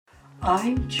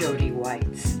I'm Jody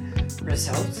Whites,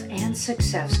 results and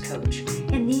success coach,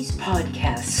 and these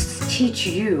podcasts teach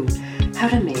you how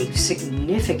to make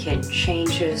significant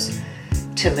changes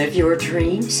to live your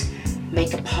dreams,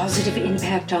 make a positive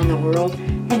impact on the world,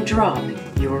 and drop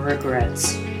your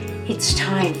regrets. It's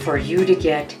time for you to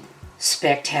get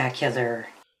spectacular.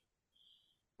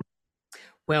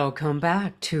 Welcome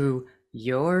back to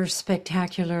Your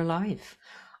Spectacular Life.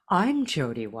 I'm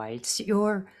Jody Whites,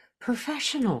 your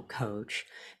professional coach,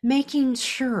 making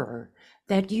sure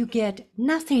that you get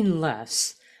nothing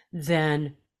less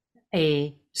than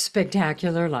a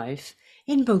spectacular life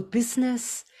in both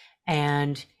business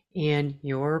and in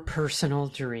your personal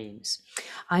dreams.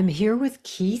 I'm here with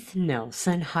Keith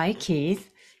Nelson. Hi,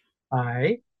 Keith.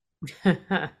 Hi.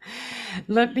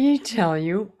 Let me tell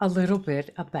you a little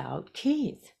bit about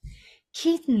Keith.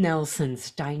 Keith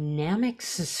Nelson's dynamic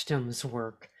systems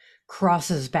work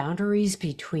crosses boundaries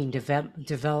between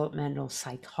developmental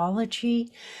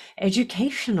psychology,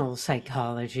 educational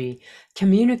psychology,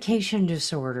 communication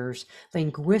disorders,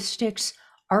 linguistics,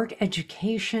 art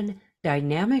education,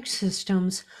 dynamic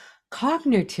systems,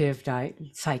 cognitive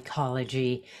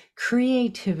psychology,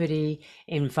 creativity,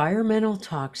 environmental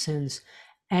toxins,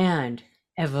 and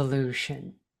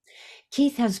evolution.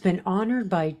 Keith has been honored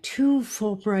by 2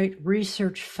 Fulbright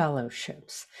Research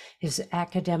Fellowships. His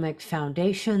academic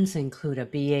foundations include a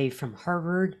BA from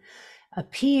Harvard, a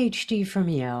PhD from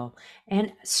Yale,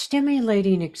 and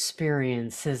stimulating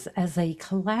experiences as a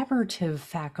collaborative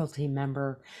faculty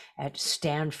member at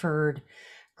Stanford,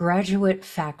 graduate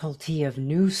faculty of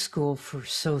New School for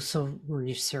Social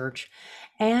Research,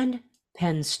 and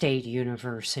Penn State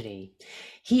University.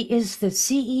 He is the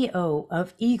CEO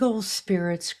of Eagle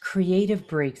Spirit's Creative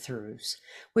Breakthroughs,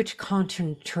 which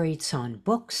concentrates on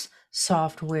books,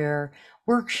 software,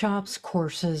 workshops,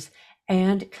 courses,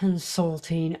 and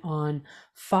consulting on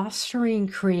fostering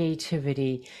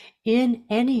creativity in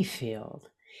any field.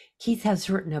 Keith has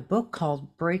written a book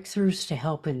called Breakthroughs to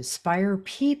help inspire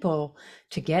people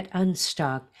to get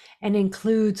unstuck and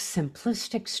includes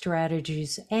simplistic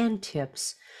strategies and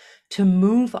tips to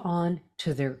move on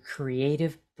to their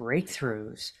creative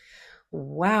breakthroughs.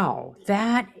 Wow,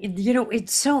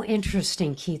 it's so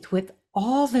interesting, Keith, with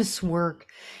all this work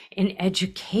in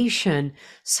education.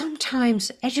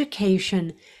 Sometimes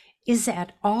education is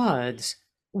at odds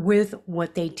with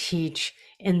what they teach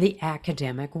in the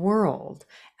academic world.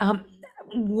 Um,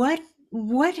 what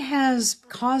what has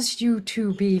caused you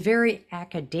to be very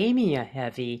academia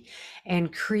heavy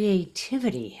and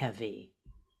creativity heavy?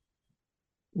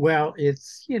 Well,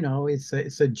 it's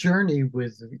a journey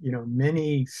with,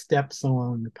 many steps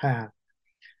along the path.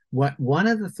 One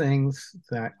of the things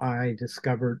that I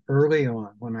discovered early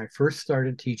on when I first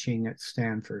started teaching at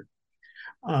Stanford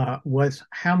was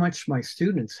how much my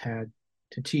students had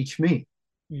to teach me.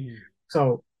 Mm.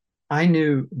 So I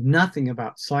knew nothing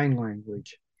about sign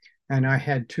language, and I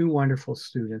had 2 wonderful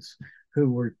students who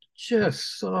were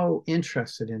just so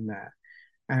interested in that.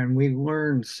 And we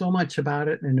learned so much about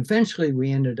it. And eventually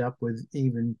we ended up with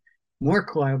even more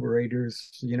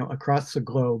collaborators, across the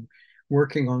globe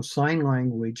working on sign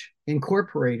language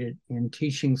incorporated in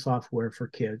teaching software for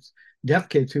kids, deaf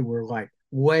kids who were like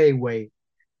way, way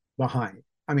behind.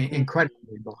 I mean, Mm.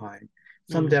 incredibly behind.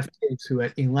 Some Mm. deaf kids who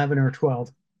at 11 or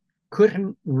 12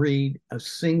 couldn't read a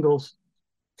single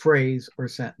phrase or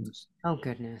sentence. Oh,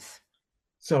 goodness.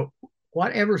 So,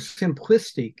 whatever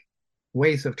simplistic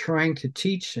ways of trying to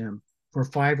teach them for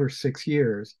 5 or 6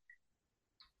 years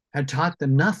had taught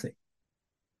them nothing.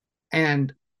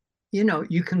 And,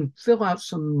 you can fill out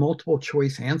some multiple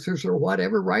choice answers or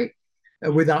whatever, right?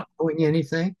 Mm. Without knowing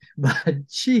anything. But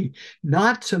gee,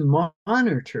 not to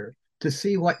monitor to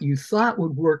see what you thought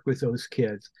would work with those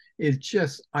kids is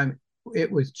just,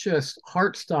 it was just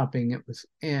heart stopping.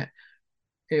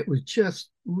 It was just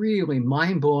really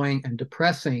mind blowing and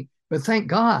depressing. But thank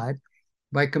God,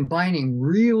 by combining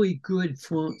really good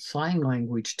fluent sign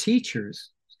language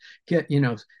teachers, get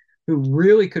who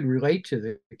really could relate to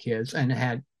the kids and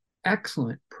had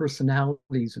excellent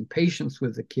personalities and patience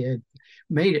with the kid,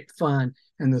 made it fun,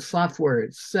 and the software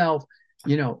itself,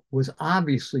 was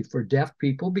obviously for deaf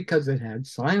people because it had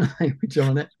sign language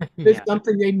on it. It's Yeah.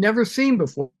 something they'd never seen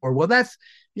before. Well, that's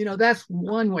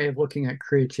one way of looking at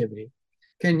creativity.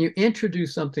 Can you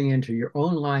introduce something into your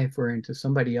own life or into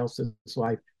somebody else's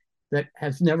life that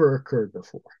has never occurred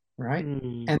before, right?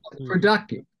 Mm. And Mm.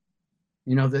 productive,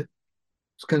 that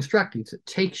it's constructive, that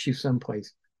takes you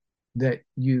someplace that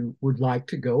you would like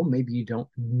to go. Maybe you don't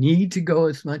need to go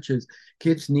as much as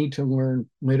kids need to learn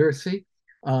literacy,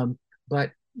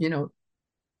 but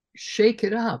shake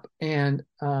it up. And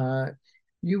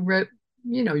you read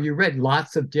you read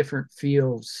lots of different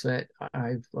fields that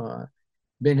I've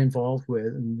been involved with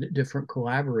and different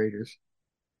collaborators.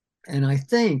 And I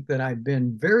think that I've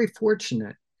been very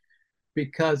fortunate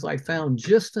because I found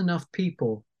just enough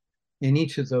people in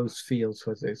each of those fields,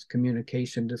 whether it's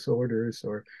communication disorders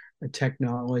or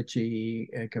technology,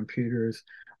 computers,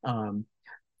 um,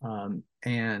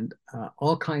 and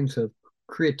all kinds of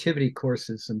creativity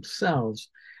courses themselves,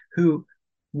 who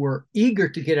were eager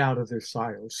to get out of their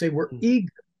silos. They were Mm.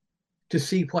 eager to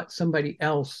see what somebody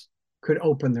else could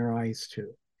open their eyes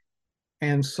to.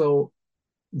 And so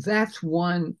that's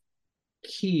one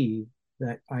key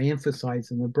that I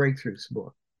emphasize in the Breakthroughs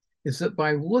book, is that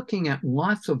by looking at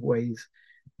lots of ways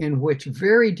in which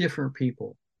very different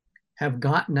people have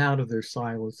gotten out of their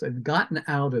silos, have gotten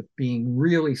out of being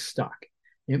really stuck.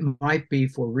 It might be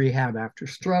for rehab after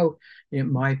stroke. It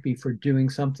might be for doing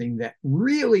something that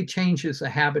really changes the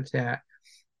habitat,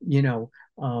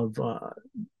 of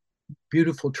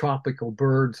beautiful tropical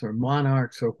birds or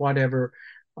monarchs or whatever,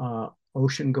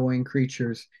 ocean going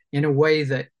creatures, in a way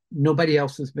that nobody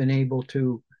else has been able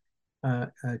to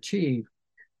achieve.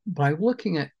 By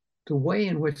looking at the way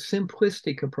in which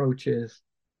simplistic approaches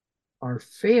are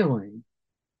failing,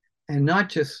 and not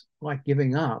just like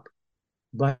giving up,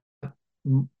 but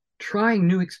trying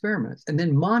new experiments and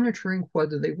then monitoring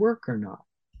whether they work or not.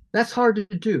 That's hard to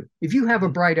do. If you have a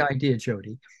bright idea,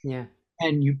 Jody, Yeah.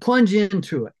 and you plunge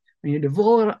into it and you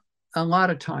devote a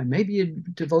lot of time, maybe you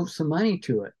devote some money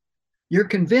to it, you're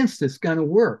convinced it's going to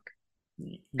work.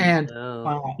 And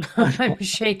No. uh, I'm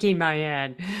shaking my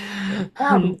head.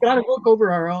 yeah, we've got to look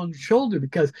over our own shoulder,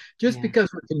 because just Yeah.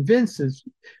 because we're convinced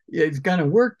it's going to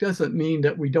work doesn't mean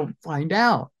that we don't find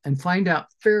out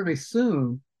fairly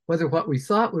soon whether what we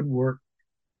thought would Yeah.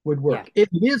 work. If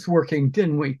it is working,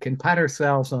 then we can pat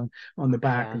ourselves on the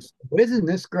back Yeah. and say, well, isn't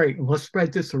this great? And let's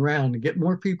spread this around and get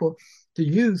more people to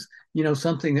use,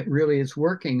 something that really is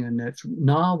working and that's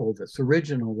novel, that's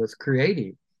original, that's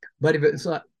creative. But if it's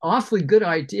an awfully good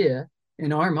idea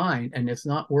in our mind and it's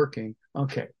not working,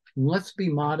 okay, let's be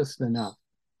modest enough,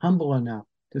 humble enough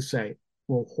to say,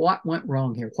 well, what went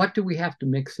wrong here? What do we have to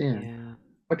mix in? Yeah.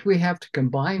 What do we have to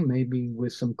combine maybe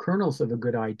with some kernels of a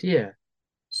good idea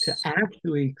to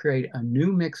actually create a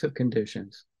new mix of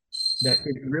conditions that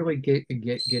could really getting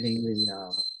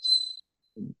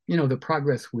the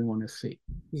progress we want to see.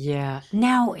 Yeah.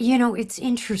 Now, it's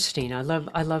interesting. I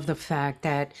love the fact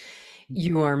that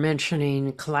you are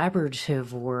mentioning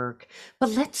collaborative work, but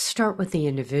let's start with the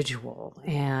individual.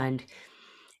 And,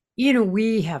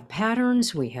 we have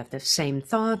patterns, we have the same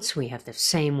thoughts, we have the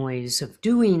same ways of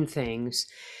doing things.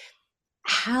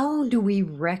 How do we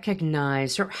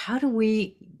recognize, or how do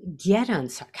we get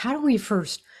unstuck? How do we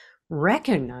first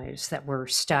recognize that we're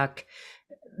stuck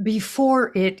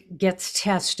before it gets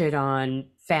tested on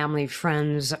family,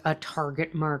 friends, a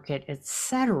target market,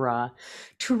 etc.,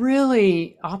 to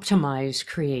really optimize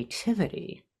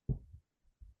creativity?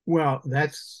 Well,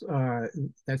 that's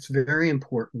very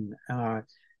important.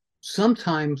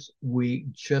 Sometimes we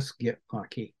just get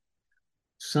lucky.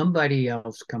 Somebody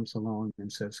else comes along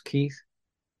and says, "Keith,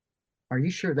 are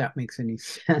you sure that makes any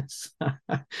sense?"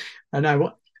 And I,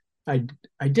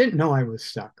 I didn't know I was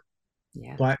stuck.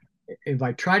 Yeah. But if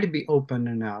I try to be open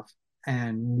enough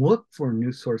and look for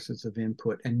new sources of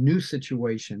input and new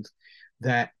situations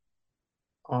that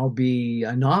I'll be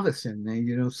a novice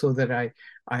in, so that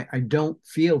I don't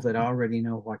feel that I already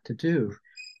know what to do,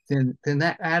 then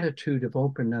that attitude of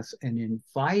openness and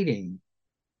inviting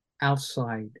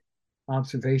outside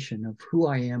observation of who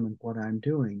I am and what I'm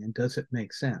doing, and does it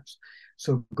make sense?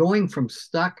 So going from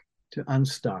stuck to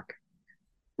unstuck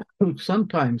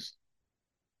sometimes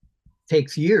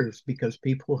takes years, because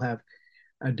people have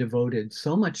devoted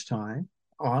so much time,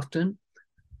 often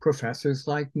professors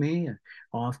like me, and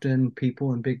often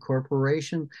people in big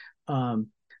corporation, um,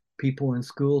 people in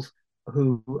schools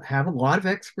who have a lot of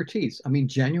expertise. I mean,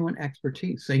 genuine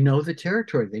expertise. They know the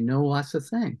territory, they know lots of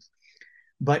things.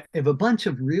 But if a bunch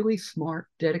of really smart,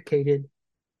 dedicated,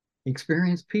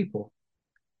 experienced people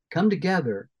come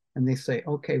together and they say,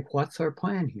 okay, what's our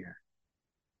plan here?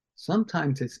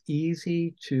 Sometimes it's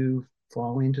easy to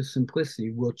fall into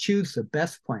simplicity. We'll choose the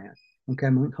best plan. Okay,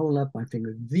 I'm going to hold up my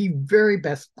finger. The very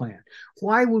best plan.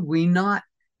 Why would we not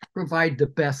provide the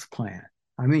best plan?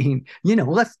 I mean,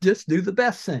 let's just do the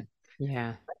best thing.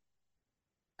 Yeah.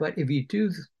 But if you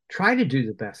do try to do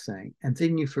the best thing and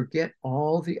then you forget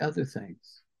all the other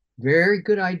things, very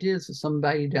good ideas of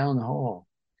somebody down the hall,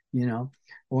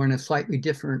 or in a slightly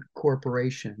different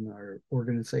corporation or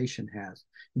organization has,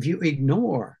 if you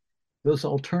ignore those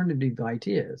alternative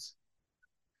ideas,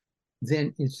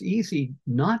 then it's easy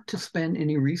not to spend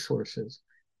any resources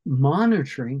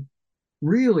monitoring,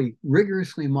 really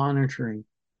rigorously monitoring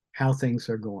how things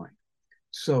are going.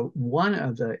 So one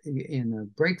of in the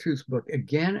Breakthroughs book,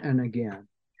 again and again,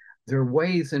 there are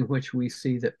ways in which we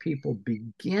see that people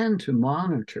begin to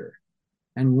monitor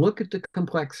and look at the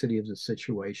complexity of the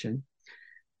situation.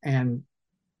 And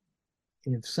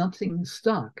if something is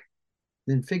stuck,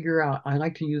 then figure out, I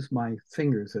like to use my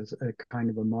fingers as a kind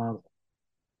of a model.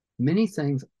 Many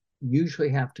things usually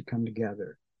have to come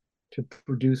together to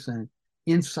produce an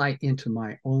insight into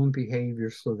my own behavior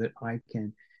so that I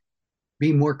can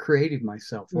be more creative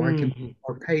myself, or I can be Mm.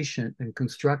 more patient and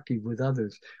constructive with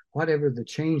others, whatever the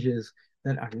changes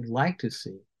that I would like to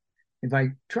see. If I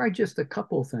try just a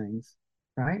couple things,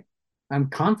 right, I'm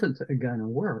confident they're going to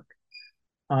work,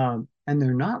 and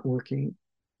they're not working,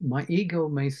 my ego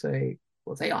may say,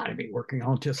 well, they ought to be working.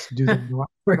 I'll just do them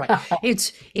Right.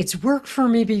 It's worked for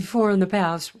me before in the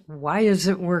past. Why is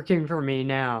it working for me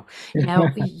now?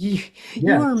 Now, you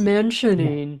are Yes.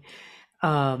 mentioning,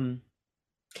 um,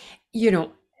 you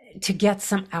know, to get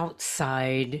some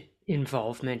outside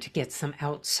involvement, to get some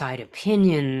outside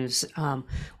opinions,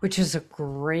 which is a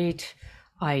great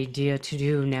idea to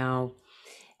do now.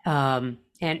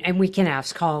 And we can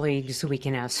ask colleagues, we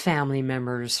can ask family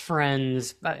members,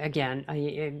 friends, again,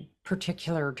 a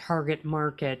particular target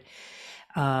market.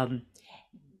 Um,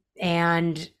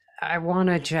 and I want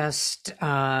to just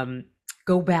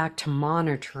go back to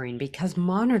monitoring, because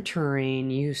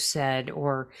monitoring, you said,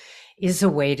 or is a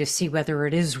way to see whether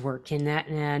it is working. That,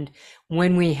 and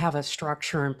when we have a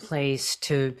structure in place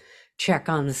to check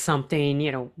on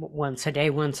something, once a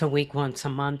day, once a week, once a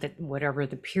month, at whatever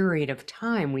the period of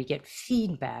time, we get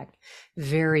feedback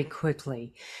very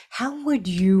quickly. How would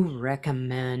you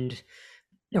recommend,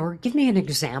 or give me an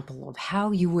example of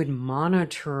how you would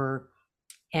monitor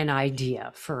an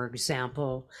idea? For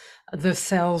example, the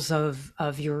sales of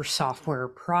your software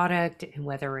product, and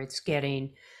whether it's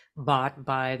getting bought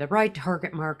by the right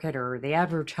target market, or the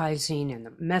advertising and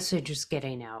the message is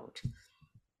getting out.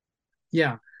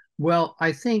 Yeah. Well,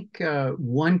 I think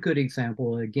one good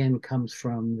example, again, comes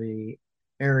from the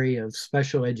area of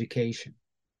special education.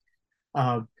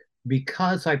 Uh,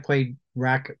 because I played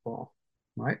racquetball,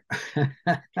 right?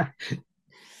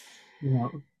 You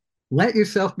know, let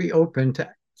yourself be open to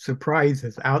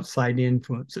surprises, outside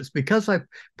influences. Because I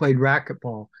played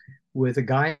racquetball with a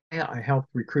guy I helped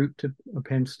recruit to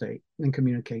Penn State in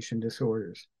communication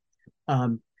disorders.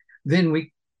 Um, then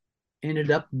we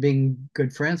ended up being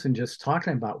good friends and just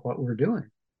talking about what we're doing.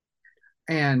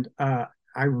 And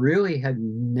I really had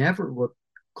never looked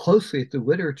closely at the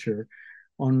literature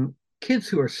on kids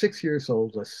who are 6 years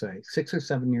old, let's say, 6 or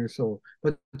 7 years old,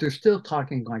 but they're still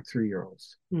talking like 3 year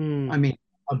olds. I Mm, mean,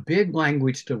 a big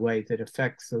language delay that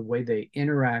affects the way they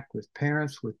interact with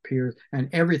parents, with peers, and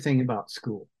everything about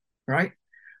school, right?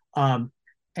 Um,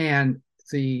 and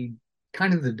the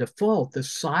kind of the default, the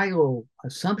silo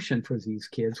assumption for these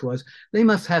kids was they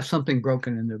must have something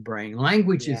broken in their brain.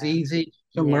 Language is yeah, easy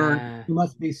to learn. yeah. There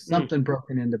must be Mm, something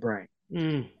broken in the brain.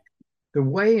 mm, The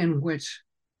way in which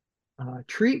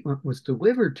treatment was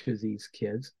delivered to these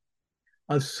kids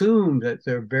assumed that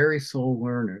they're very slow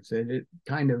learners, that it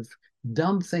kind of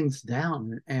dumbed things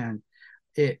down. And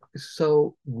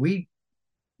so we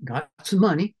got some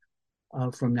money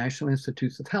from National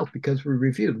Institutes of Health because we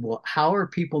reviewed, well, how are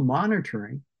people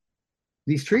monitoring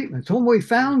these treatments? What we mm.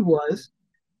 found was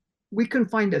we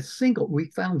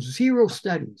found zero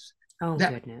studies Oh,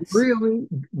 that goodness. really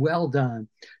well done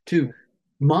to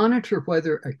monitor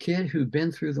whether a kid who'd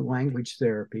been through the language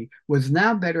therapy was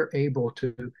now better able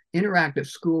to interact at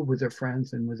school with their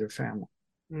friends and with their family.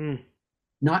 Mm,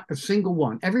 Not a single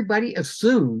one. Everybody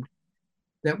assumed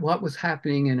that what was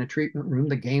happening in a treatment room,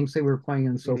 the games they were playing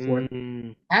and so forth,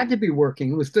 mm, had to be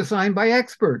working. It was designed by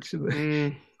experts.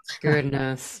 mm.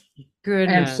 Goodness. and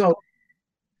Goodness. so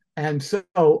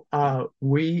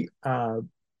we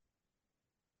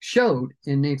showed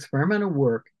in the experimental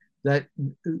work that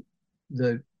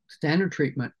the standard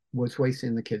treatment was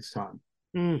wasting the kids' time.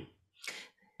 Mm,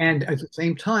 And at the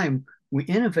same time, we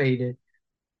innovated.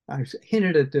 I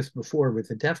hinted at this before with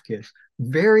the deaf kids,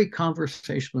 very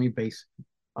conversationally based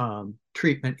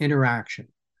treatment interaction.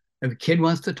 If a kid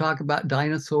wants to talk about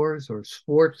dinosaurs or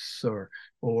sports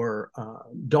or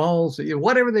dolls,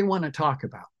 whatever they want to talk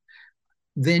about,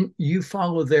 then you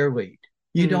follow their lead.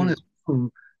 You don't mm,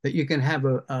 assume that you can have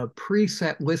a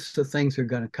preset list of things you're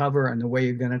going to cover and the way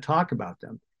you're going to talk about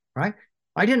them, right?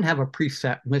 I didn't have a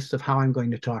preset list of how I'm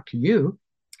going to talk to you.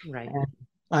 right. And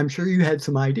I'm sure you had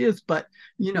some ideas, but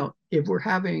if we're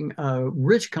having a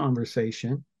rich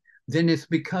conversation, then it's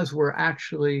because we're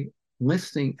actually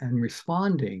listening and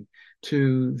responding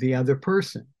to the other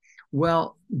person.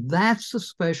 Well, that's the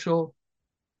special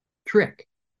trick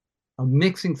of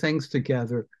mixing things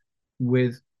together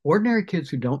with ordinary kids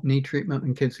who don't need treatment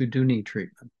and kids who do need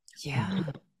treatment. Yeah.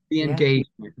 The Yeah.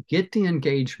 engagement, get the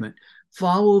engagement,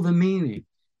 follow the meaning.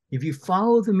 If you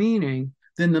follow the meaning,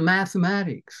 then the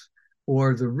mathematics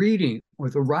or the reading or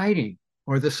the writing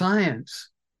or the science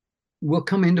will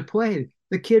come into play.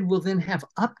 The kid will then have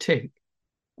uptake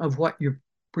of what you're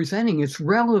presenting. It's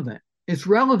relevant. It's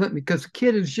relevant because the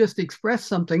kid has just expressed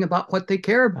something about what they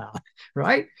care about,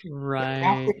 right? They're Right.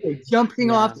 practically jumping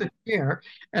Yeah. off the chair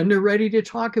and they're ready to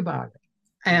talk about it.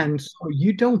 Yeah. And so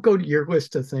you don't go to your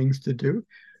list of things to do.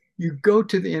 You go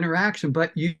to the interaction,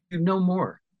 but you know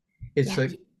more. It's Yeah.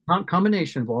 a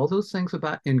combination of all those things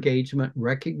about engagement,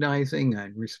 recognizing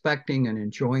and respecting and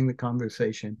enjoying the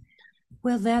conversation.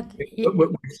 Well,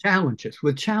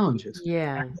 With challenges.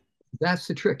 yeah. That's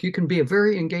the trick. You can be a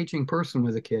very engaging person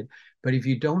with a kid, but if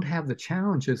you don't have the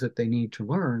challenges that they need to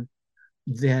learn,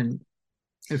 then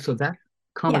and so that Yeah.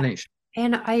 combination.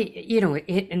 And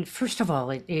and first of all,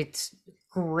 it's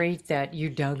great that you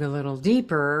dug a little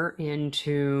deeper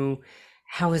into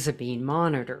how is it being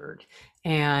monitored.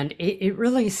 And it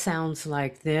really sounds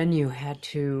like then you had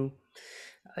to,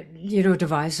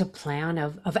 devise a plan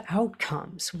of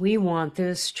outcomes. We want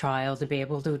this child to be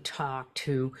able to talk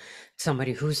to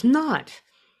somebody who's not,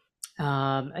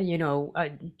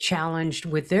 challenged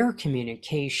with their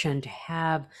communication, to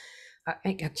have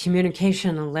a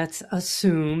communication, and let's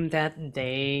assume that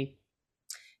they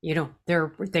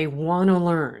want to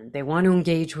learn, they want to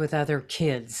engage with other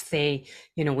kids.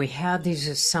 We have these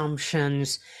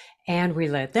assumptions and we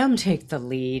let them take the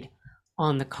lead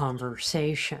on the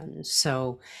conversation.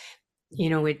 So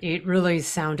it really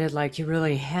sounded like you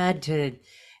really had to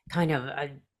kind of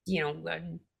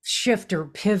shift or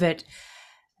pivot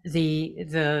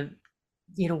the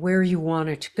where you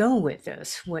wanted to go with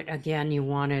this, what again you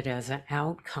wanted as an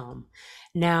outcome.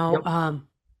 Now, Yep.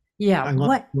 yeah, I love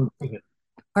what, that word pivot.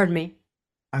 pardon me?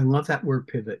 I love that word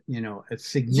pivot. It's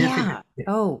significant. Yeah.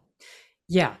 Oh,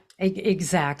 yeah,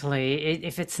 exactly.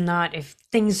 If it's not, if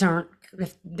things aren't,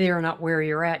 if they're not where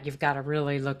you're at, you've got to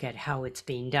really look at how it's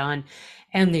being done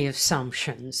and the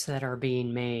assumptions that are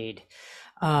being made.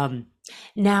 Um,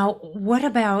 Now, what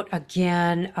about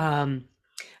again,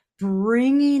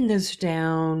 bringing this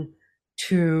down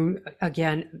to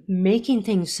again making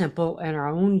things simple in our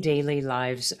own daily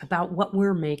lives about what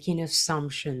we're making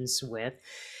assumptions with,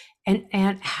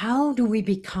 and how do we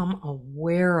become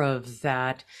aware of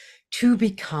that to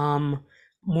become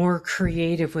more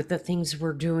creative with the things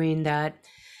we're doing that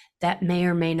may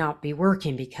or may not be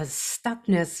working, because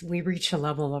stuckness, we reach a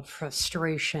level of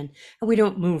frustration and we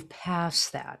don't move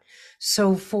past that.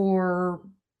 So for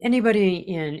anybody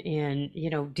in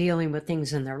dealing with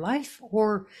things in their life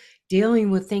or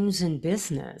dealing with things in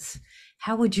business,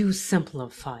 how would you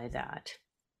simplify that?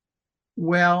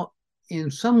 Well,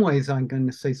 in some ways, I'm going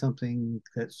to say something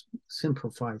that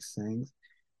simplifies things,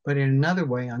 but in another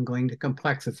way, I'm going to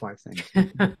complexify things.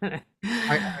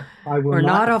 I, I will We're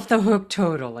not. not off the hook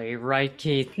totally, right,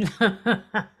 Keith?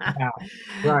 Yeah,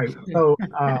 right. So,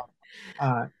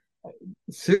 uh,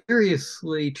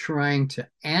 seriously trying to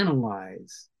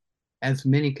analyze as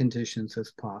many conditions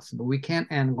as possible. We can't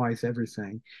analyze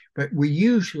everything, but we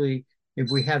usually, if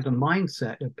we have the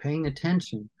mindset of paying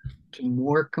attention to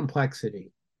more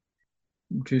complexity,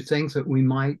 to things that we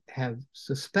might have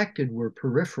suspected were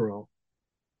peripheral,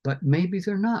 but maybe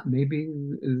they're not. Maybe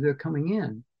they're coming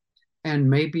in. And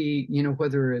maybe,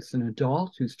 whether it's an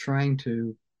adult who's trying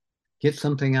to get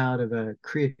something out of a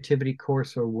creativity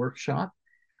course or workshop.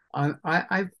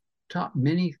 I've taught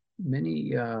many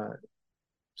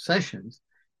sessions,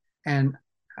 and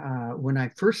when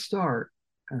I first start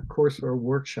a course or a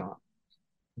workshop,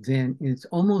 then it's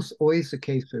almost always the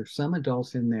case there's some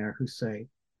adults in there who say,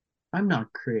 "I'm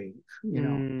not creative,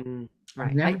 I've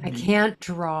Right. never I been." can't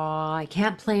draw, I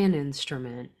can't play an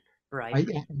instrument. Right.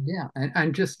 Yeah, and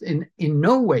I'm just in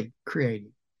no way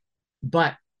creative,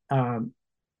 but um,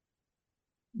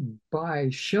 by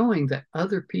showing that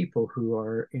other people who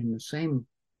are in the same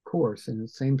course in the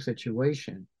same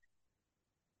situation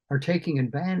are taking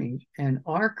advantage and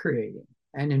are creating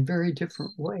and in very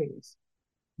different ways,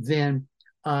 then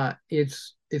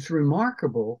it's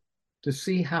remarkable to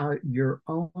see how your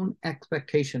own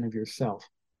expectation of yourself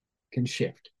can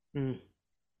shift. Mm.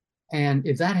 And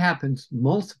if that happens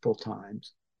multiple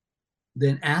times,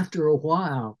 then after a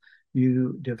while,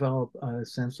 you develop a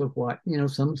sense of what,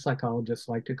 some psychologists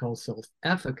like to call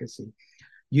self-efficacy.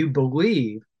 You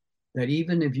believe that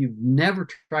even if you've never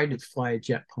tried to fly a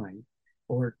jet plane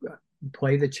or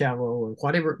play the cello or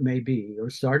whatever it may be, or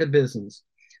start a business,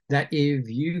 that if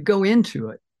you go into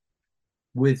it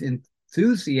with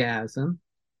enthusiasm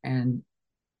and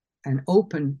an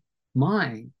open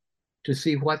mind to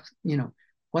see what's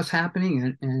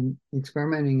happening, and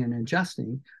experimenting and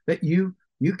adjusting, that you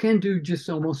can do just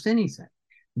almost anything.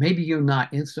 Maybe you'll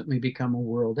not instantly become a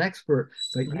world expert,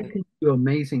 but you Right. can do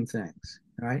amazing things,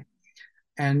 right?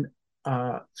 And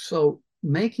so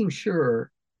making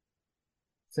sure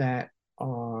that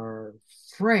our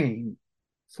frame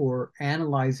for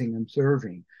analyzing,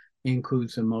 observing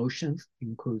includes emotions,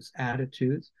 includes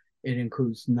attitudes, it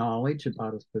includes knowledge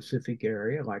about a specific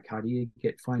area, like how do you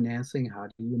get financing, how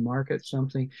do you market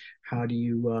something, how do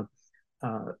you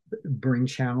bring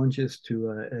challenges to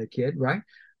a kid, right?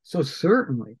 So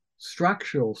certainly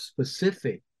structural,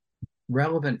 specific,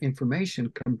 relevant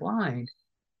information combined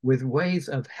with ways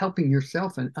of helping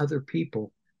yourself and other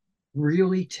people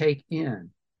really take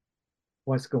in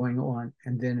what's going on,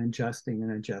 and then adjusting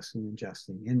and adjusting and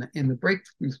adjusting. In the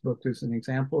Breakthroughs book, there's an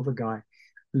example of a guy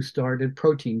who started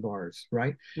protein bars,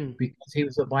 right? Mm. Because he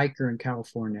was a biker in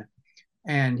California,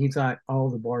 and he thought all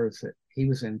the bars that he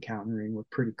was encountering were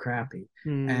pretty crappy.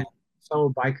 And Mm. fellow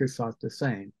bikers thought the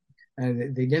same.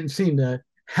 And they didn't seem to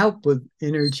help with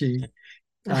energy.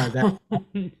 That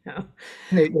No.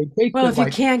 they take Well, the if you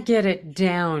bike. can't get it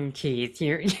down, Keith,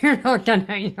 you're not gonna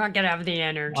have the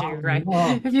energy, right?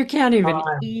 No, If you can't even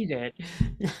uh, eat it.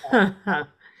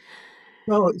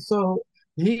 so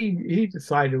he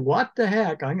decided, what the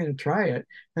heck, I'm going to try it.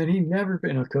 And he'd never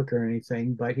been a cook or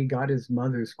anything, but he got his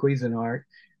mother's Cuisinart,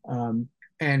 um,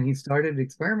 and he started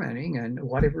experimenting. And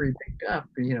whatever he picked up,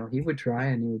 he would try,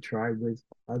 and he would try with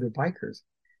other bikers.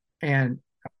 And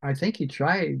I think he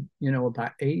tried,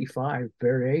 about 85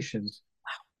 variations.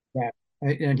 That,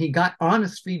 and he got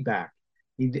honest feedback.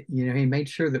 He made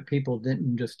sure that people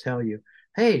didn't just tell you,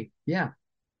 "Hey, yeah,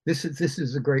 this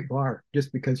is a great bar,"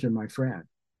 just because you're my friend,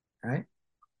 right?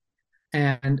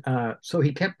 And so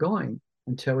he kept going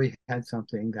until he had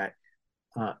something that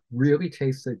really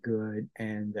tasted good,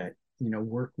 and that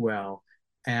worked well.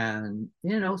 And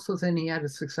so then he had a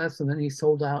success, and then he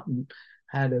sold out and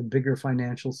had a bigger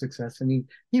financial success, and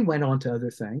he went on to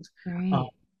other things. Uh,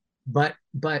 Right.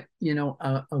 but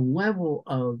a level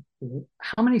of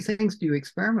how many things do you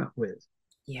experiment with?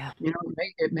 Yeah.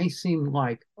 It may seem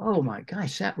like, oh my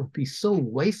gosh, that would be so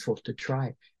wasteful to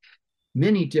try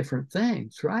many different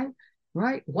things, right?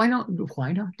 Right? Why not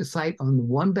decide on the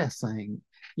one best thing?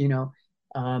 You know,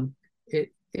 it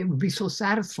would be so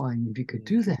satisfying if you could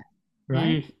do that,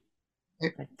 right? Mm.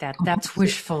 It, But that's complexity.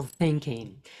 wishful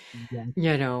thinking.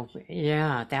 Exactly.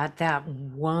 Yeah, that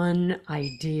one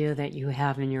idea that you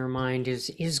have in your mind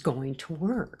is going to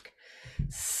work.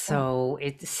 So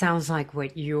it sounds like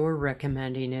what you're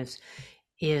recommending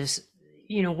is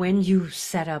when you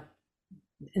set up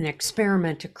an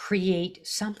experiment to create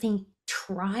something,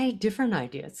 try different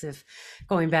ideas. If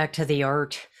going back to the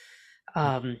art,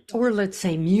 or let's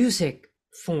say music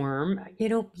form,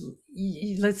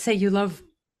 let's say you love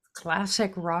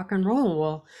classic rock and roll.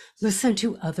 Well, listen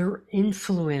to other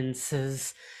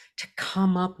influences to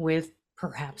come up with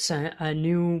perhaps a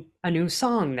new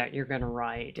song that you're going to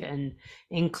write, and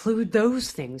include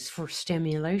those things for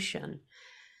stimulation.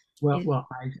 Well, It, well,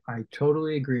 I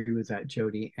totally agree with that,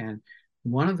 Jody. And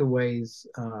one of the ways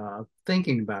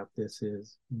thinking about this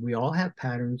is we all have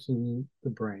patterns in the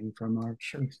brain from our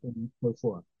sure. experience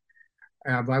before.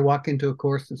 If I walk into a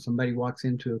course, and somebody walks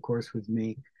into a course with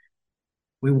me,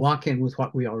 we walk in with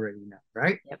what we already know,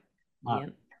 right? Yep. Uh,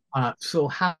 Yep. so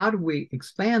how do we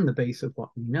expand the base of what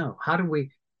we know? How do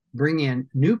we bring in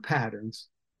new patterns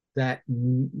that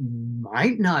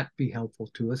might not be helpful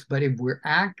to us, but if we're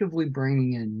actively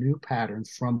bringing in new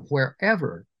patterns from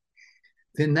wherever,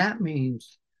 then that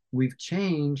means we've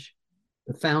changed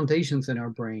the foundations in our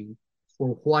brain for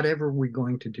whatever we're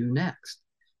going to do next.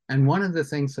 And one of the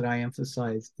things that I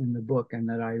emphasize in the book, and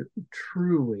that I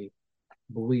truly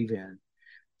believe in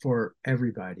for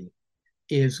everybody,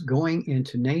 is going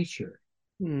into nature,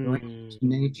 going Mm, into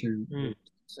nature mm, with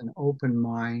an open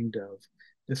mind of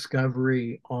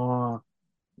discovery, awe,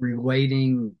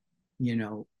 relating, you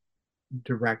know,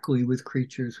 directly with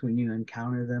creatures when you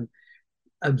encounter them,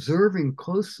 observing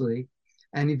closely.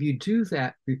 And if you do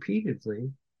that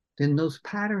repeatedly, then those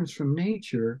patterns from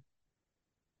nature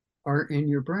are in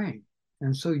your brain.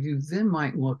 And so you then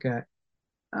might look at,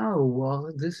 oh,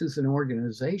 well, this is an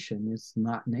organization. It's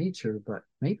not nature, but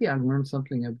maybe I learned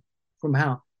something from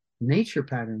how nature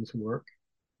patterns work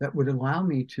that would allow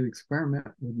me to experiment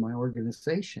with my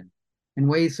organization in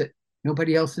ways that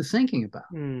nobody else is thinking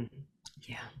about. mm.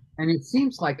 Yeah. And it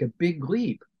seems like a big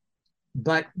leap,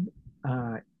 but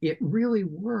it really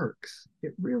works.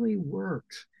 It really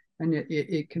works. And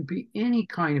it can be any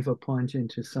kind of a plunge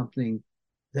into something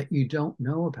that you don't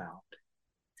know about.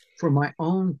 From my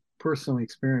own personal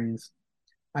experience,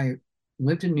 I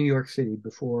lived in New York City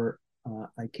before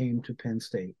I came to Penn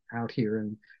State out here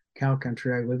in cow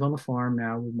country. I live on a farm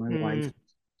now with my wife, Mm,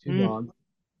 two mm, dogs,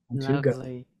 and two goats.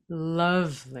 lovely.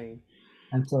 Lovely.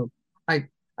 And so I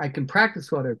I can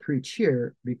practice what I preach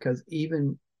here because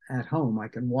even at home I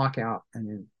can walk out and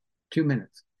in 2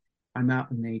 minutes I'm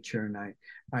out in nature and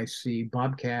I see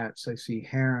bobcats, I see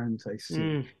herons, I see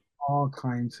Mm, all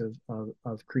kinds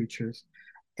of creatures.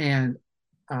 And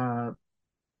uh,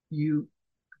 you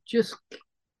just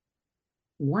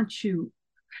once you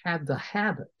have the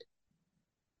habit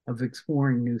of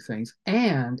exploring new things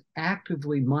and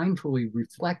actively, mindfully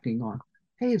reflecting on,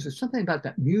 hey, is there something about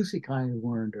that music I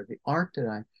learned or the art that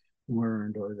I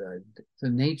learned or the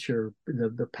nature,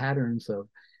 the patterns of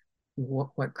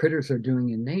what critters are doing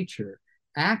in nature,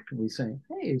 actively saying,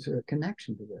 hey, is there a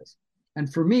connection to this?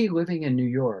 And for me, living in New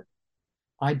York,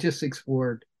 I just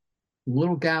explored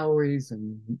little galleries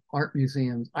and art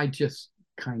museums. I just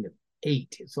kind of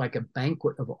ate. It's like a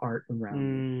banquet of art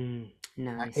around me.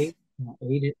 I nice. ate and I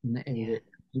ate it and I ate Yeah. it.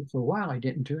 And for a while, I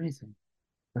didn't do anything.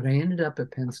 But I ended up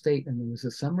at Penn State, and there was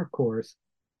a summer course,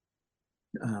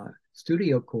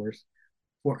 studio course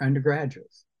for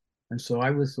undergraduates. And so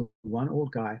I was the one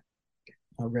old guy,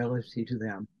 relative to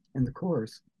them, in the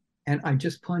course. And I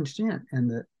just plunged in. And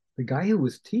the guy who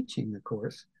was teaching the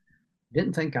course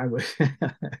didn't think I was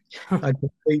a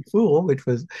complete fool, which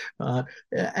was,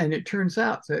 and it turns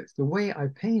out that the way I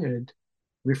painted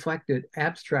reflected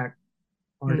abstract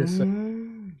artists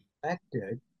Mm,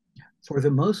 did for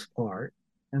the most part.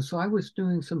 And so I was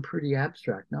doing some pretty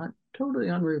abstract, not totally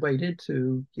unrelated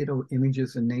to,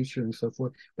 images in nature and so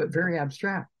forth, but very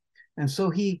abstract. And so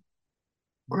he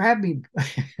grabbed me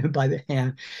by the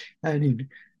hand and he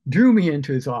drew me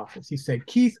into his office. He said,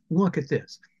 Keith, look at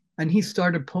this. And he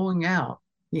started pulling out,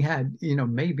 he had,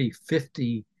 maybe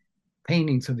 50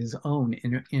 paintings of his own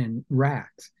in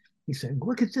racks. He said,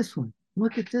 look at this one,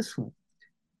 look at this one.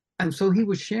 And so he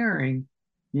was sharing,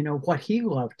 what he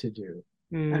loved to do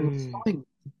and was mm. showing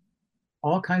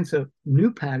all kinds of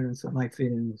new patterns that might fit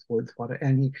in with what,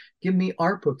 and he give me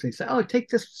art books. He said, "Oh, take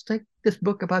this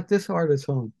book about this artist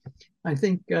home. I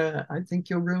think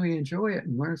you'll really enjoy it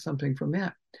and learn something from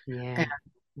it." And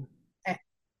Yeah.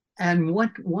 and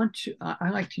once I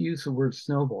like to use the word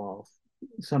snowball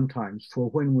sometimes for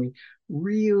when we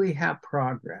really have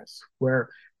progress, where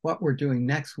what we're doing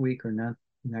next week or not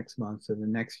next month or the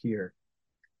next year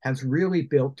has really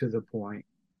built to the point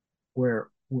where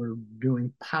we're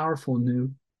doing powerful new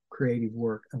creative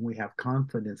work and we have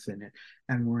confidence in it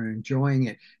and we're enjoying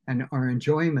it and our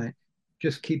enjoyment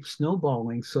just keeps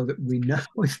snowballing so that we know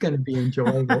it's going to be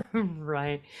enjoyable.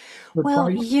 Right. But Well,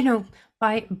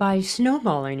 quite by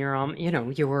snowballing your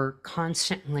you're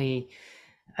constantly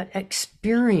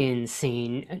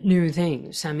experiencing new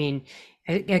things. I mean,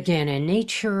 again, in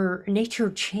nature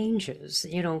changes.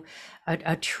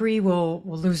 A tree will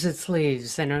lose its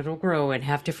leaves and it'll grow and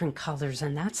have different colors,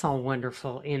 and that's all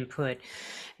wonderful input.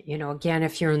 Again,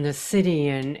 if you're in the city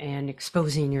and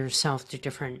exposing yourself to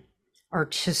different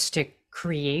artistic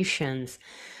creations,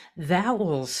 that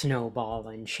will snowball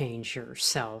and change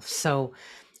yourself. So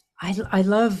I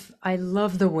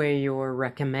love the way you're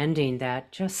recommending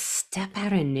that. Just step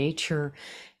out in nature,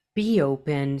 be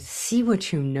open, see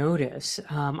what you notice.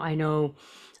 I know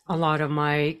a lot of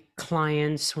my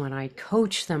clients, when I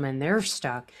coach them and they're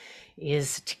stuck,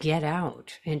 is to get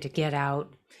out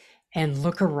and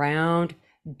look around.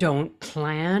 Don't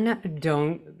plan,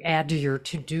 don't add to your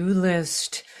to-do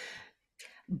list,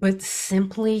 but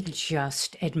simply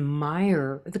just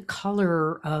admire the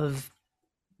color of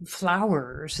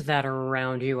flowers that are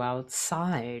around you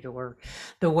outside, or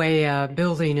the way a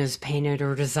building is painted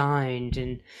or designed,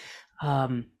 and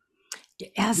um,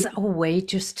 as a way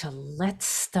just to let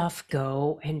stuff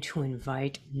go and to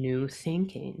invite new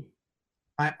thinking.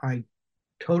 I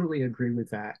totally agree with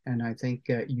that. And I think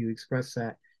you express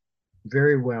that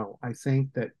very well. I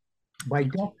think that by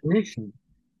Thank you. definition,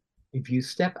 if you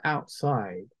step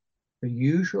outside the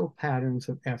usual patterns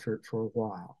of effort for a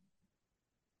while,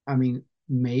 I mean,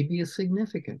 maybe a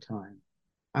significant time.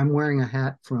 I'm wearing a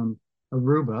hat from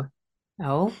Aruba,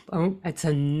 Oh, it's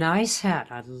a nice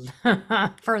hat.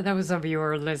 For those of you who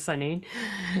are listening.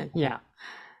 Yeah.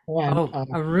 and Oh,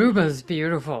 Aruba's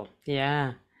beautiful.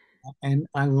 Yeah. and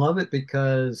I love it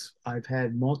because I've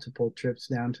had multiple trips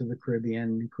down to the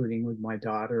Caribbean, including with my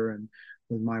daughter and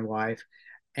with my wife.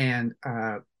 And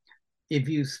if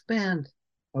you spend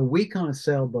a week on a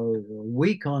sailboat, or a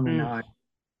week on an Mm, island,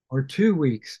 or 2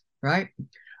 weeks, right?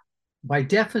 By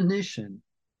definition,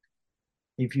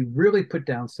 if you really put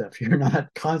down stuff, you're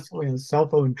not constantly on a cell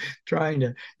phone trying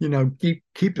to,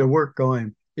 keep the work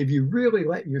going. If you really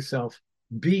let yourself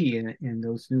be in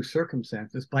those new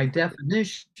circumstances, by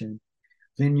definition,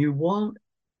 then you won't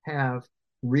have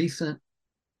recent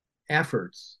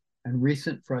efforts and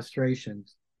recent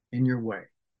frustrations in your way.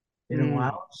 It Mm.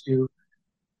 allows you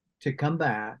to come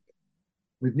back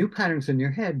with new patterns in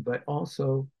your head, but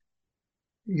also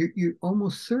you're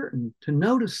almost certain to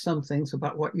notice some things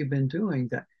about what you've been doing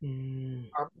that Mm.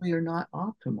 probably are not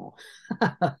optimal.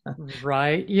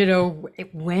 Right.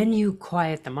 When you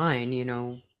quiet the mind,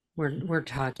 we're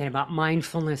talking about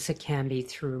mindfulness. It can be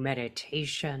through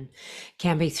meditation,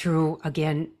 can be through,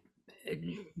 again,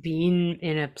 being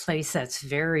in a place that's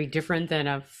very different than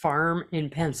a farm in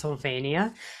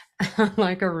Pennsylvania,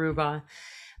 like Aruba.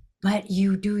 But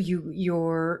you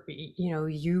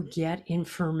get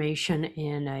information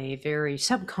in a very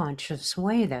subconscious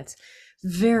way that's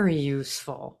very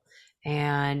useful.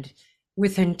 And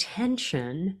with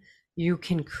intention, you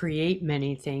can create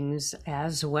many things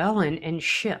as well, and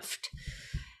shift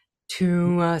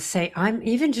to say, I'm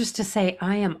even just to say,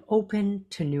 I am open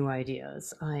to new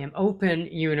ideas. I am open,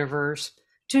 universe,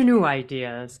 to new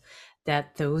ideas,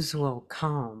 that those will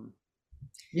come.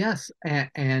 Yes,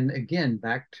 and again,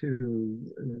 back to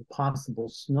the possible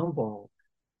snowball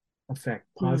effect,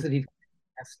 Mm, positive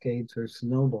cascades or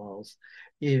snowballs.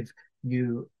 If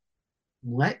you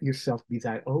let yourself be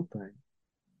that open,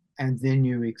 and then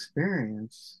you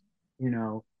experience, you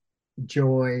know,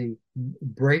 joy,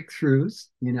 breakthroughs,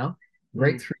 mm,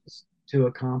 breakthroughs to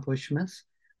accomplishments,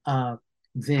 uh,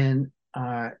 then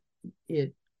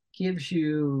it gives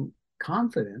you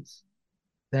confidence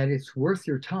that it's worth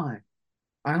your time.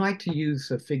 I like to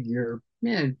use a figure,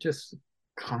 just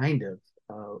kind of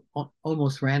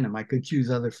almost random. I could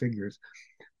choose other figures.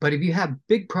 But if you have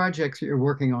big projects that you're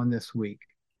working on this week,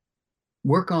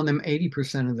 work on them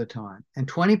 80% of the time, and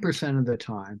 20% of the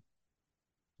time,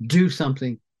 do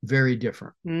something very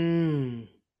different, mm, mm.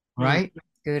 right?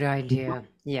 Good idea.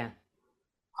 Yeah.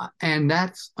 And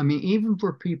that's, I mean, even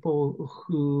for people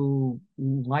who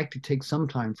like to take some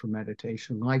time for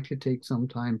meditation, like to take some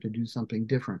time to do something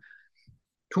different,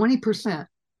 20%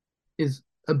 is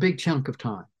a big chunk of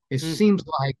time. It Mm, seems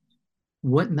like,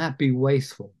 wouldn't that be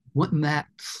wasteful? Wouldn't that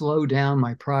slow down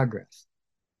my progress?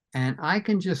 And I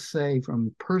can just say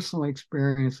from personal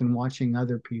experience and watching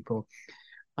other people,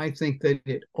 I think that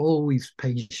it always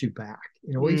pays you back.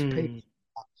 It always pays mm,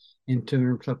 in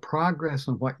terms of progress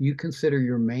on what you consider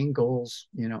your main goals,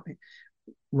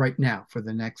 right now for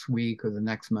the next week or the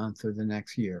next month or the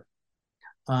next year.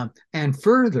 And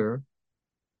further,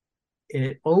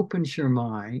 it opens your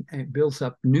mind and it builds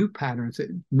up new patterns.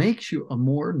 It makes you a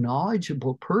more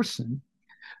knowledgeable person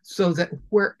so that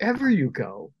wherever you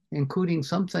go, including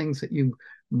some things that you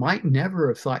might never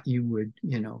have thought you would,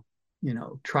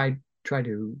 try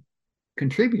to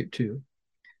contribute to,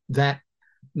 that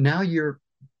now you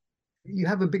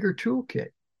have a bigger toolkit.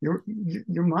 Your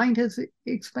mind has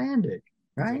expanded,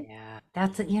 right? yeah.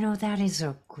 That is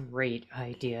a great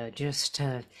idea. Just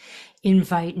to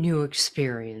invite new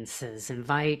experiences,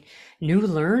 invite new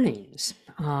learnings,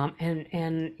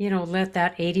 and let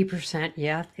that 80%,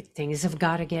 yeah, things have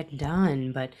got to get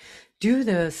done, but do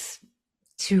this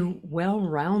to well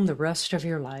round the rest of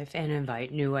your life and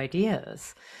invite new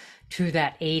ideas to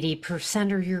that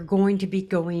 80%, or you're going to be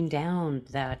going down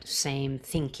that same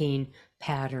thinking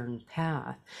pattern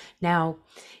path. Now,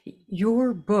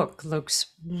 your book looks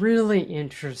really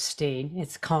interesting.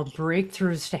 It's called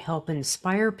Breakthroughs to Help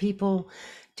Inspire People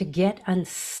to Get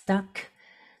Unstuck.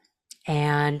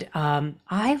 And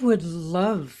I would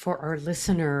love for our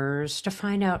listeners to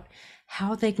find out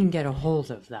how they can get a hold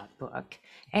of that book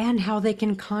and how they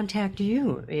can contact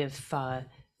you if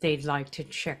they'd like to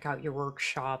check out your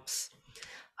workshops,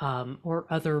 or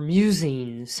other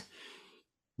musings.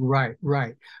 Right,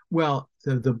 right. Well,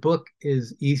 the book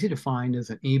is easy to find as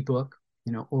an ebook,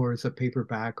 or as a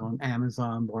paperback on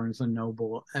Amazon, Barnes and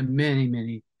Noble, and many,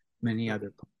 many, many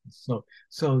other places.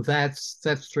 So that's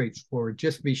straightforward.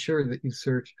 Just be sure that you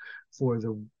search for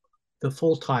the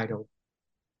full title,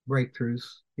 Breakthroughs,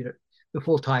 the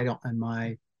full title and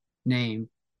my name,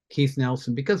 Keith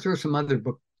Nelson, because there's some other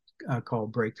book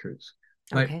called Breakthroughs.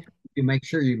 But Okay. you make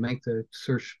sure you make the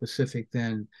search specific,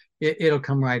 then it'll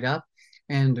come right up.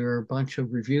 And there are a bunch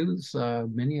of reviews,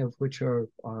 many of which are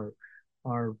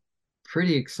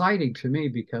pretty exciting to me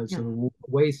because Yeah. of the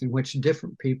ways in which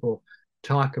different people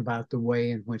talk about the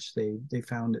way in which they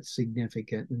found it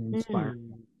significant and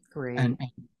inspiring Great. and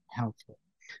helpful.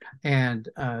 And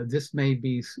this may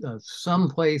be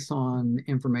someplace on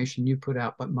information you put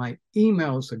out, but my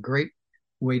email is a great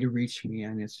way to reach me,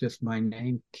 and it's just my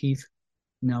name, Keith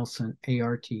Nelson,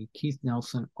 A-R-T, Keith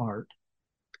Nelson Art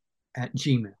at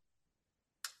Gmail.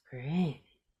 Great.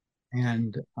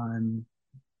 And I'm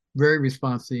very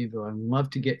responsive. I love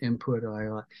to get input.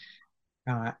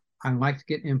 Uh, I like to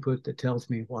get input that tells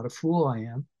me what a fool I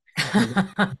am. Because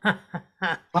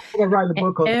I'm going to write a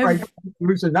book on Ev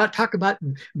breakthroughs and not talk about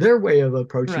their way of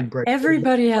approaching right. breakthroughs.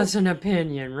 Everybody has an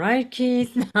opinion, right,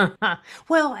 Keith?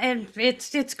 Well, and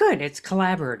it's good. It's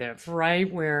collaborative,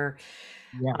 right? Where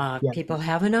Yeah, yeah. people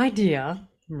have an idea,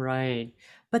 right?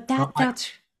 But Well,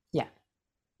 that's yeah.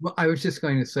 well, I was just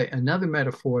going to say another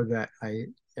metaphor that I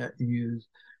use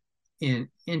in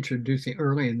introducing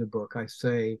early in the book. I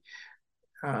say,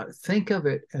 think of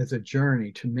it as a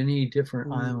journey to many different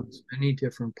Mm, islands, many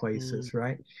different mm, places,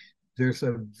 right? There's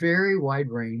a very wide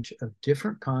range of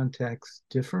different contexts,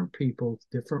 different people,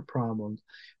 different problems,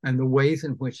 and the ways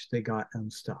in which they got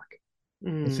unstuck.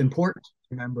 It's mm, important to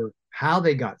remember how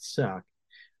they got stuck,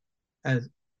 as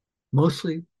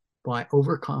mostly by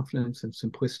overconfidence and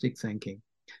simplistic thinking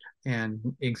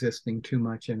and existing too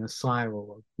much in a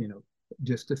silo of,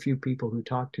 just a few people who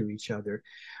talk to each other.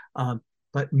 Um,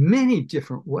 but many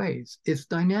different ways. It's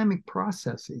dynamic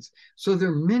processes. So there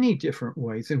are many different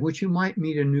ways in which you might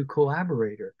meet a new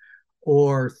collaborator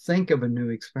or think of a new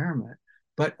experiment,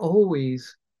 but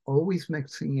always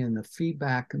mixing in the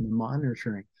feedback and the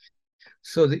monitoring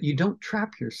so that you don't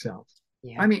trap yourself. I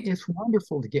yeah. mean, it's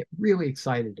wonderful to get really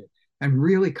excited and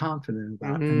really confident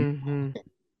about. And Hmm.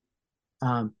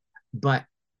 um, but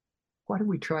what if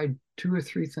we tried two or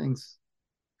three things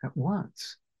at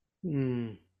once,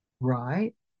 Mm,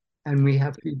 right? And we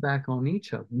have feedback on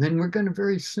each of them. Then we're going to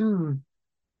very soon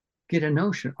get a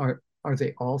notion. Are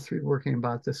they all three working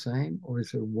about the same, or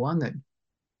is there one that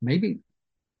maybe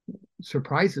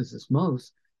surprises us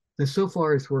most that so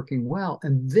far is working well?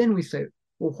 And then we say,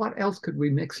 well, what else could we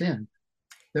mix in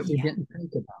that we yeah. didn't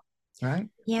think about, right?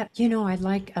 Yeah, I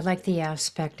like the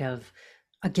aspect of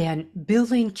again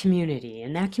building community,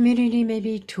 and that community may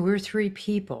be two or three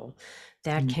people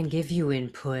that Mm. can give you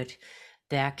input,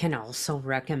 that can also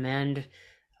recommend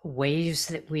ways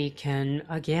that we can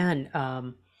again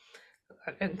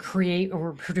create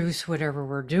or produce whatever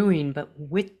we're doing, but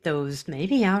with those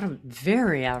maybe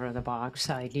very out of the box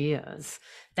ideas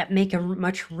that make a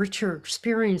much richer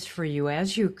experience for you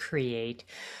as you create,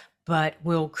 but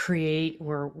will create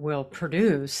or will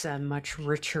produce a much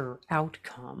richer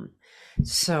outcome.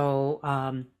 So,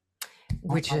 I,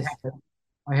 which is,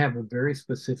 I have a very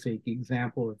specific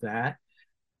example of that,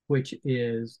 which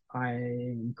is I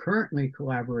am currently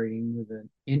collaborating with an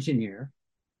engineer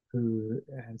who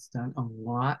has done a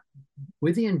lot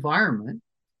with the environment,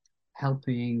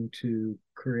 helping to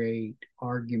create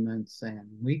arguments and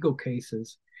legal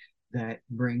cases that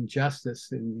bring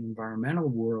justice in the environmental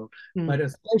world, but mm,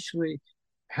 especially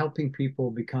helping people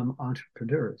become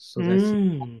entrepreneurs. So that's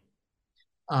mm,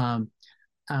 um,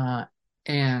 uh,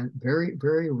 and very,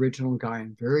 very original guy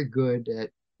and very good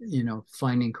at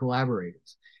finding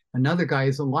collaborators. Another guy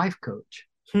is a life coach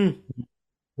hmm,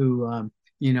 who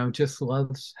just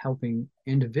loves helping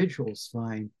individuals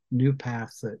find new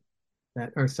paths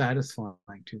that are satisfying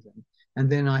to them. And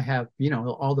then I have,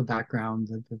 all the background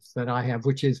that I have,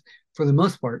 which is for the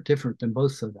most part different than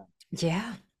both of them.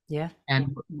 yeah, yeah.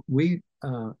 And we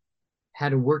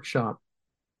had a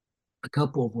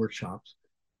couple of workshops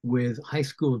with high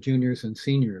school juniors and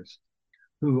seniors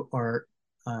who are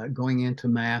going into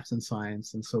math and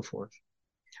science and so forth.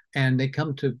 And they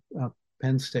come to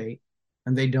Penn State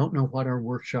and they don't know what our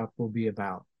workshop will be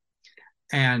about.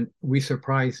 And we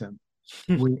surprise them.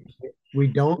 We we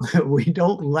don't we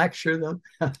don't lecture them.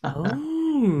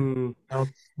 Oh,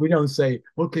 We don't say,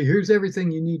 okay, here's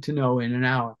everything you need to know in an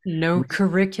hour. no We,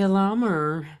 curriculum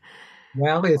or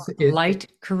well, light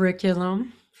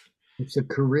curriculum. it's a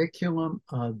curriculum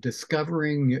of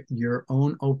discovering your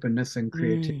own openness and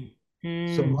creativity.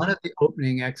 Mm, So mm. one of the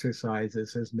opening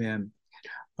exercises has been,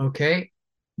 okay,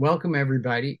 welcome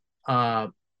everybody.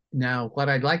 Now, what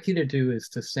I'd like you to do is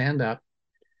to stand up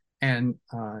and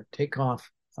take off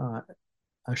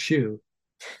a shoe,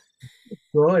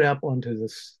 throw it up onto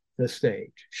the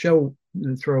stage,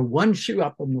 throw one shoe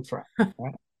up in the front,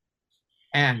 right?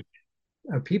 And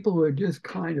people who are just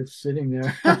kind of sitting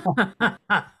there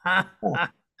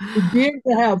begin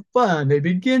to have fun. They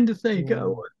begin to think, Mm.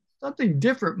 oh, something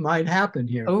different might happen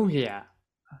here. Oh yeah.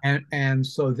 And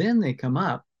so then they come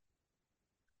up,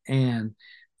 and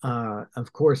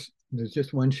of course, there's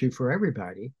just one shoe for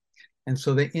everybody. And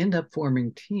so they end up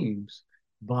forming teams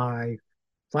by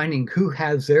finding who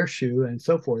has their shoe and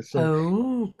so forth. So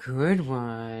Oh, good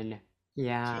one.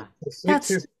 Yeah.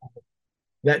 six or That's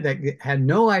that had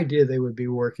no idea they would be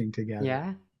working together.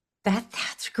 Yeah.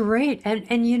 That's great.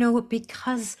 And you know,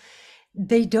 because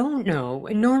they don't know.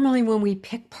 And normally when we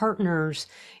pick partners,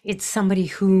 it's somebody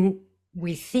who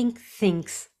we think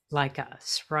thinks like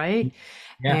us, right?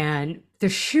 Yeah, And the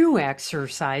shoe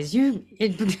exercise,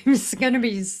 it's going to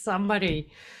be somebody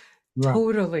right.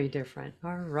 totally different.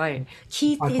 All right.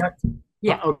 Keith, I've got,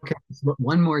 yeah. okay, so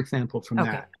one more example from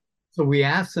Okay. that. So we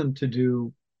asked them to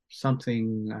do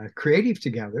something creative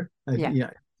together. Yeah. Yeah,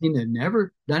 had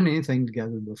never done anything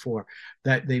together before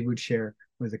that they would share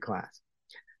with the class.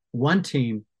 One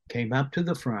team came up to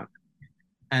the front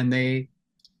and they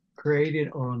created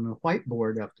on the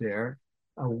whiteboard up there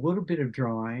a little bit of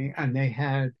drawing, and they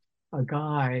had a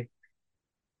guy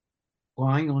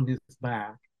lying on his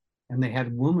back, and they had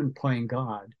a woman playing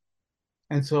God.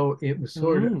 And so it was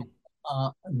sort of Mm.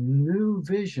 a new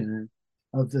vision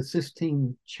of the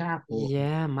Sistine Chapel.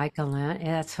 Yeah, Michelangelo.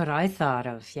 That's what I thought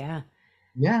of. Yeah.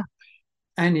 Yeah.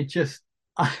 And it just,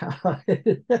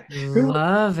 who,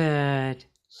 Love it.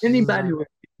 anybody Love. would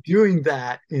be doing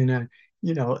that in a,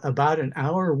 about an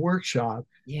hour workshop.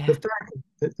 The Yeah. fact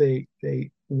that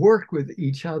they worked with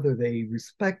each other, they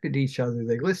respected each other,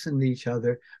 they listened to each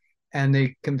other, and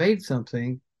they conveyed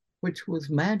something which was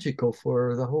magical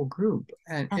for the whole group.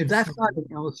 And if that's not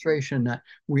Absolutely. an illustration that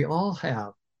we all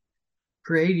have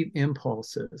creative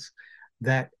impulses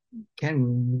that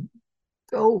can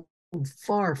go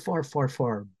far, far, far,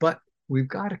 far, but we've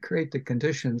got to create the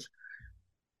conditions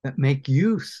that make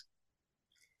use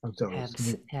of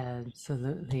those.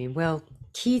 Absolutely. Well,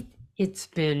 Keith, it's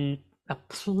been a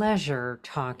pleasure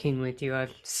talking with you. I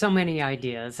have so many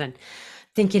ideas and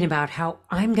thinking about how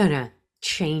I'm going to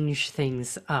change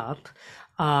things up.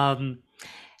 Um,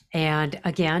 and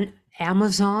again,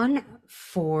 Amazon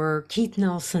for Keith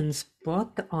Nelson's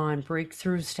book on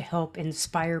breakthroughs to help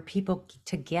inspire people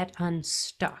to get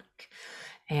unstuck.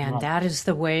 And Right. that is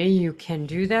the way you can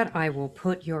do that. I will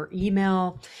put your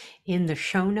email in the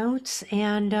show notes.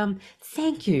 And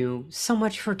thank you so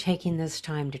much for taking this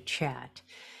time to chat.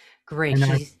 Great. And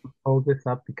I hold this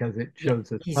up because it Yeah, shows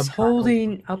the he's subtitle.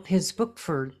 holding up his book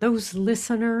for those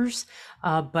listeners.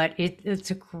 But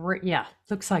it's a great, yeah,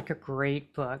 looks like a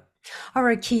great book. All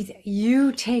right, Keith,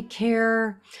 you take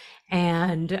care.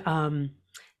 And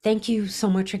thank you so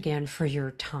much again for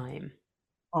your time.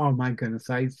 Oh my goodness,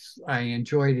 I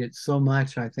enjoyed it so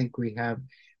much. I think we have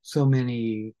so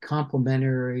many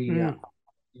complementary Mm,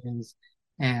 ideas,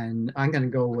 and I'm going to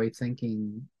go away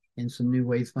thinking in some new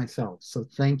ways myself. So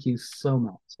thank you so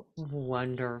much.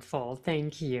 wonderful.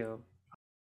 Thank you.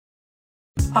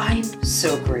 I'm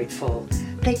so grateful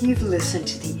that you've listened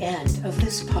to the end of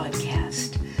this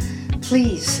podcast.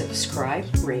 Please subscribe,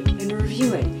 rate, and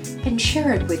review it, and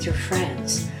share it with your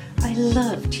friends. I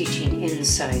love teaching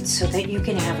insights so that you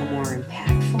can have a more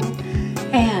impactful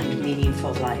and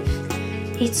meaningful life.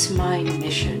 It's my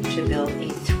mission to build a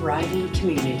thriving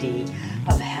community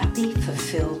of happy,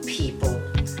 fulfilled people.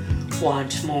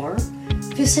 Want more?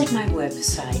 Visit my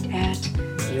website at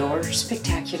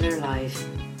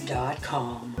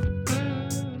yourspectacularlife.com.